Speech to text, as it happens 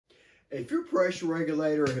If your pressure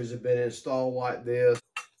regulator has been installed like this,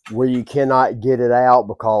 where you cannot get it out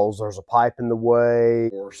because there's a pipe in the way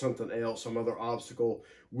or something else, some other obstacle,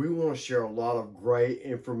 we want to share a lot of great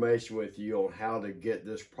information with you on how to get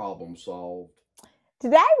this problem solved.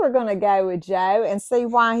 Today we're going to go with Joe and see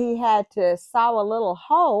why he had to saw a little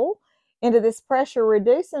hole into this pressure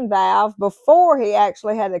reducing valve before he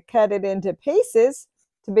actually had to cut it into pieces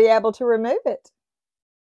to be able to remove it.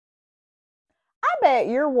 I bet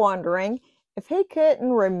you're wondering, if he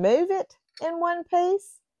couldn't remove it in one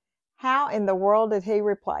piece, how in the world did he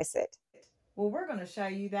replace it? Well, we're going to show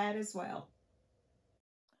you that as well.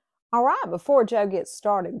 All right, before Joe gets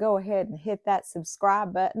started, go ahead and hit that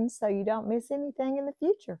subscribe button so you don't miss anything in the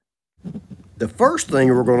future. The first thing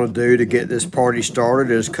we're going to do to get this party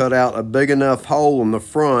started is cut out a big enough hole in the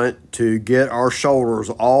front to get our shoulders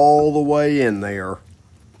all the way in there.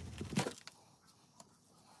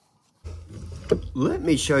 Let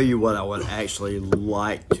me show you what I would actually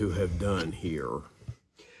like to have done here.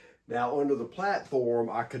 Now, under the platform,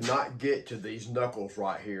 I could not get to these knuckles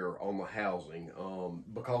right here on the housing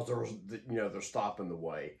because they're stopping the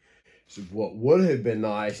way. So what would have been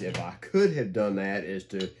nice if I could have done that is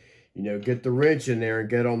to, get the wrench in there and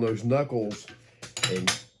get on those knuckles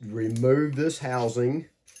and remove this housing.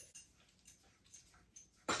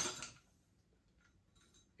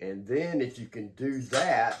 And then if you can do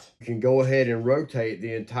that, you can go ahead and rotate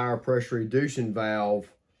the entire pressure reducing valve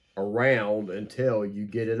around until you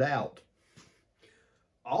get it out.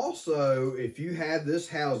 Also, if you have this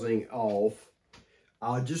housing off,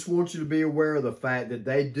 I just want you to be aware of the fact that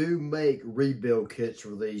they do make rebuild kits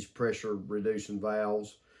for these pressure reducing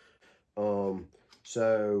valves.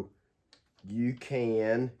 So you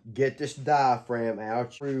can get this diaphragm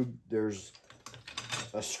out. There's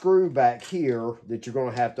a screw back here that you're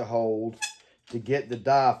going to have to hold to get the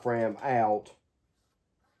diaphragm out.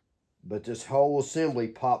 But this whole assembly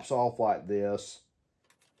pops off like this.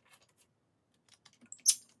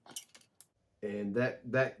 And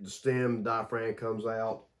the stem diaphragm comes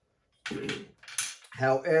out.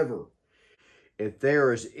 However, if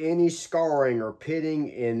there is any scarring or pitting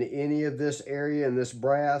in any of this area in this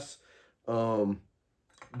brass,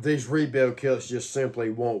 these rebuild kits just simply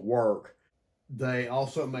won't work. They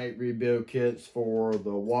also make rebuild kits for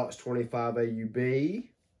the Watts 25 AUB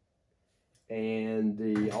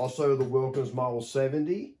and also the Wilkins Model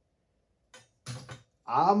 70.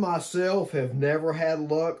 I myself have never had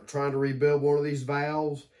luck trying to rebuild one of these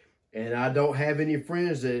valves, and I don't have any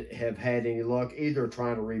friends that have had any luck either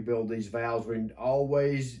trying to rebuild these valves. We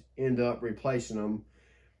always end up replacing them.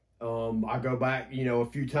 I go back, a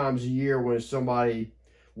few times a year when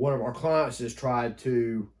one of our clients has tried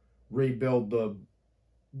to rebuild the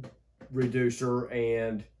reducer,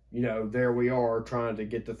 and there we are trying to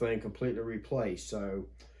get the thing completely replaced. So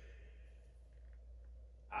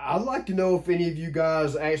I'd like to know if any of you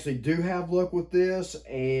guys actually do have luck with this,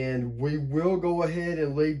 and we will go ahead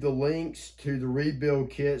and leave the links to the rebuild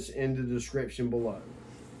kits in the description below.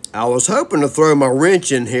 I was hoping to throw my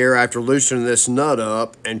wrench in here after loosening this nut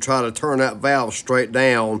up and try to turn that valve straight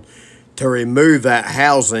down to remove that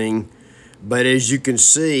housing. But as you can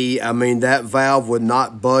see, that valve would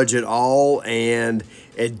not budge at all, and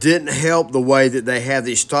it didn't help the way that they have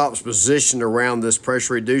these stops positioned around this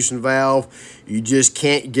pressure reducing valve. You just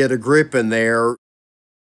can't get a grip in there.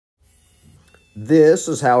 This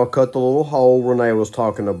is how I cut the little hole Renee was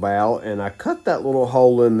talking about, and I cut that little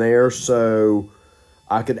hole in there so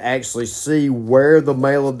I could actually see where the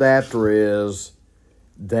male adapter is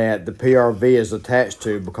that the PRV is attached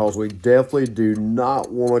to, because we definitely do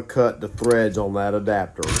not want to cut the threads on that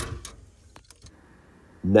adapter.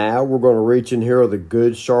 Now we're going to reach in here with a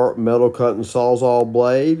good sharp metal cutting sawzall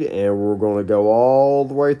blade, and we're going to go all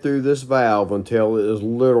the way through this valve until it is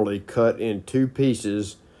literally cut in two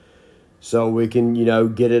pieces so we can,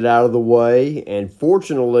 get it out of the way. And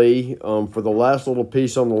fortunately, for the last little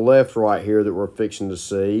piece on the left right here that we're fixing to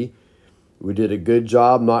see, we did a good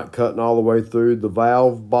job not cutting all the way through the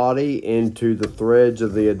valve body into the threads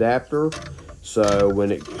of the adapter. So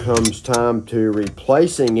when it comes time to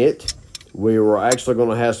replacing it, we were actually going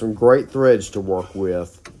to have some great threads to work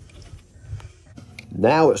with.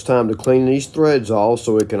 Now it's time to clean these threads off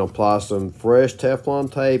so we can apply some fresh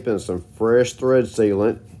Teflon tape and some fresh thread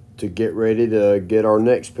sealant to get ready to get our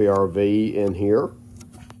next PRV in here.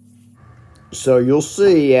 So you'll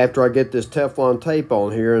see after I get this Teflon tape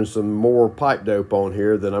on here and some more pipe dope on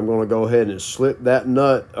here, then I'm going to go ahead and slip that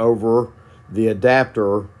nut over the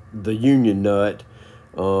adapter, the union nut.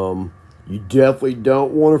 You definitely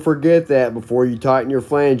don't want to forget that before you tighten your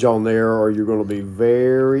flange on there, or you're going to be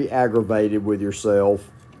very aggravated with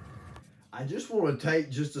yourself. I I just want to take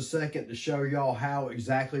just a second to show y'all how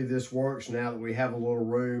exactly this works now that we have a little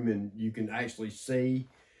room and you can actually see.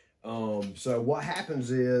 So what happens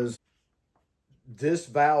is this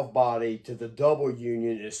valve body to the double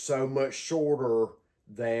union is so much shorter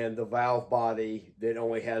than the valve body that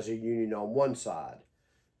only has a union on one side.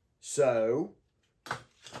 So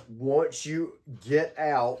once you get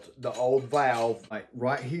out the old valve, like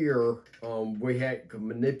right here, we had to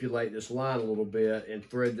manipulate this line a little bit and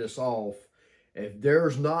thread this off. If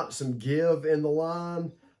there's not some give in the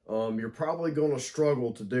line, you're probably going to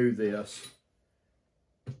struggle to do this.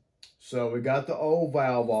 So we got the old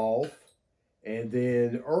valve off. And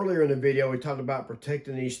then earlier in the video, we talked about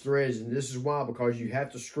protecting these threads. And this is why, because you have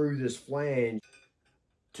to screw this flange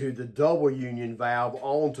to the double union valve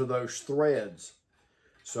onto those threads.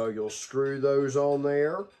 So you'll screw those on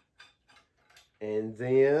there. And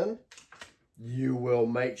then you will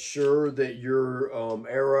make sure that your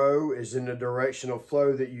arrow is in the direction of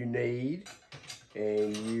flow that you need.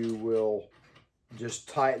 And you will just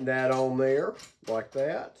tighten that on there like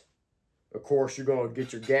that. Of course, you're going to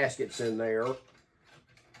get your gaskets in there.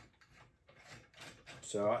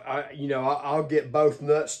 So, I'll get both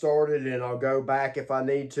nuts started and I'll go back if I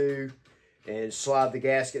need to and slide the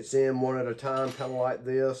gaskets in one at a time, kind of like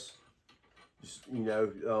this. Just,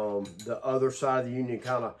 the other side of the union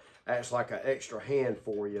kind of acts like an extra hand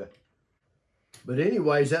for you. But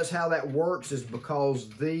anyways, that's how that works, is because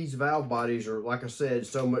these valve bodies are, like I said,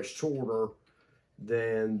 so much shorter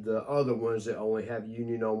than the other ones that only have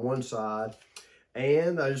union on one side.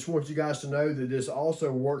 And I just want you guys to know that this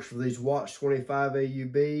also works for these Watts 25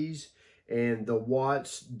 AUBs and the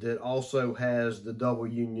Watts that also has the double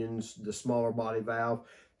unions, the smaller body valve.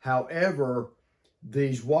 However,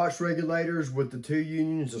 these Watts regulators with the 2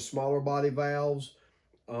 unions, the smaller body valves,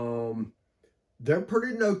 they're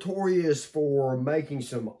pretty notorious for making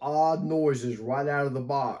some odd noises right out of the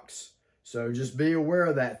box. So just be aware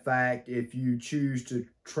of that fact if you choose to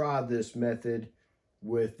try this method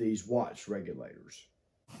with these Watts regulators.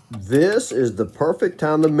 This is the perfect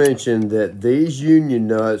time to mention that these union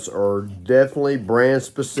nuts are definitely brand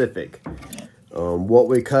specific. What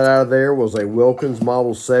we cut out of there was a Wilkins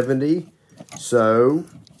Model 70. So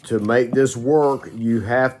to make this work, you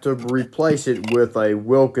have to replace it with a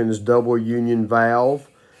Wilkins double union valve.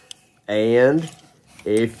 And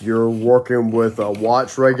if you're working with a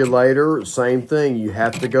Watts regulator, same thing. You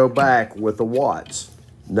have to go back with the Watts.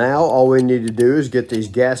 Now all we need to do is get these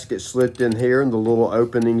gaskets slipped in here in the little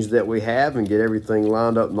openings that we have and get everything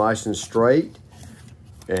lined up nice and straight.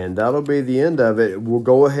 And that'll be the end of it. We'll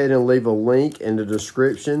go ahead and leave a link in the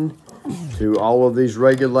description to all of these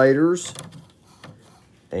regulators.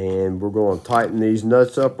 And we're going to tighten these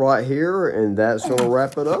nuts up right here, and that's going to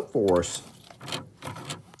wrap it up for us.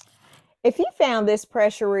 If you found this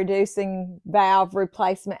pressure reducing valve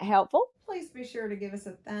replacement helpful, please be sure to give us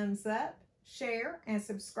a thumbs up, share, and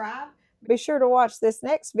subscribe. Be sure to watch this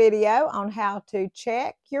next video on how to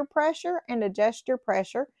check your pressure and adjust your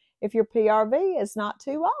pressure if your PRV is not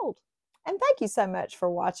too old. And thank you so much for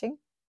watching.